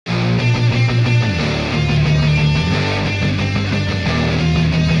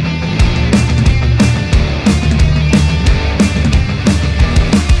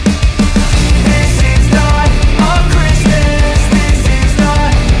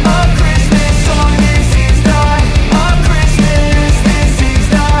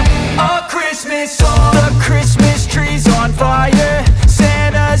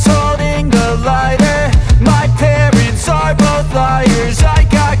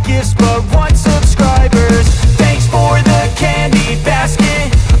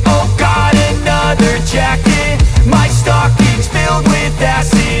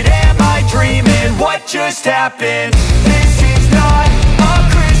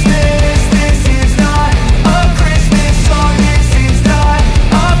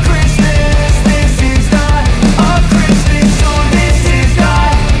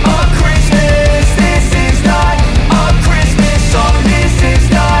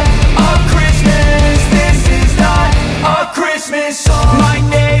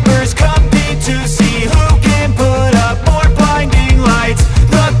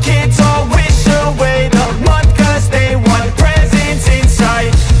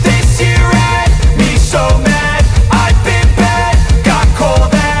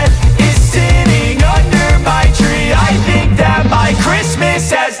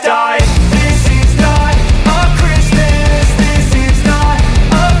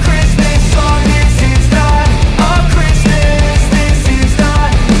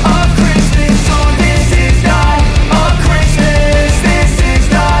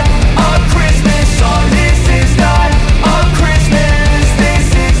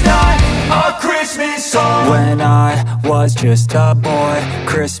was just a boy.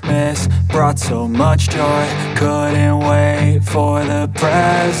 Christmas brought so much joy. Couldn't wait for the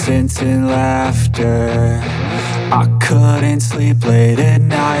presents and laughter. I couldn't sleep late at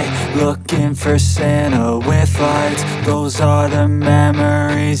night, looking for Santa with lights. Those are the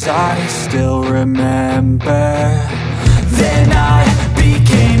memories I still remember. Then I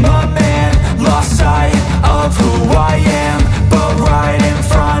became a man, lost sight of who I am. But right in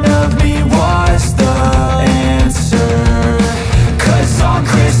front of me was the answer. 'Cause on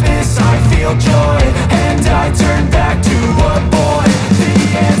Christmas I feel joy, and I turn back to a boy. The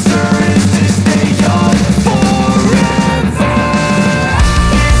answer is to stay young forever.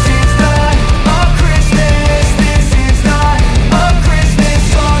 This is not a Christmas, this is not a Christmas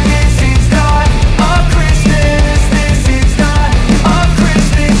song. This is not a Christmas, this is not a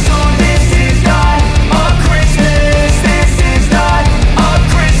Christmas song. This is not a Christmas, this is not a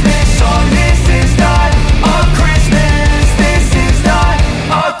Christmas song. This is not a Christmas, this is not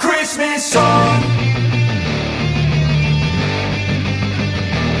a Christmas song.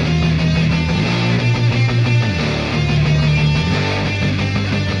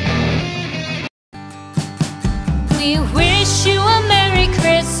 We wish you a Merry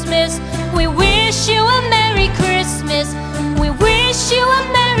Christmas. We wish you a Merry Christmas. We wish you a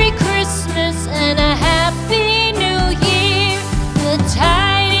Merry Christmas and a Happy New Year. The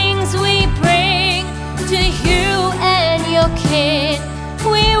tidings we bring to you and your kin.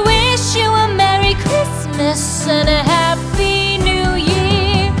 We wish you a Merry Christmas and a Happy New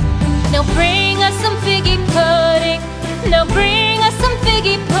Year. Now bring us some figgy pudding. Now bring us some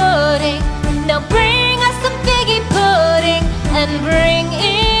figgy pudding. Now bring us some figgy pudding and bring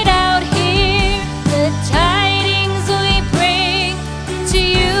it out here. The tidings we bring to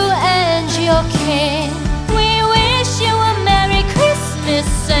you and your kin. We wish you a Merry Christmas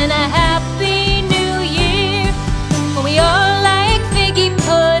and a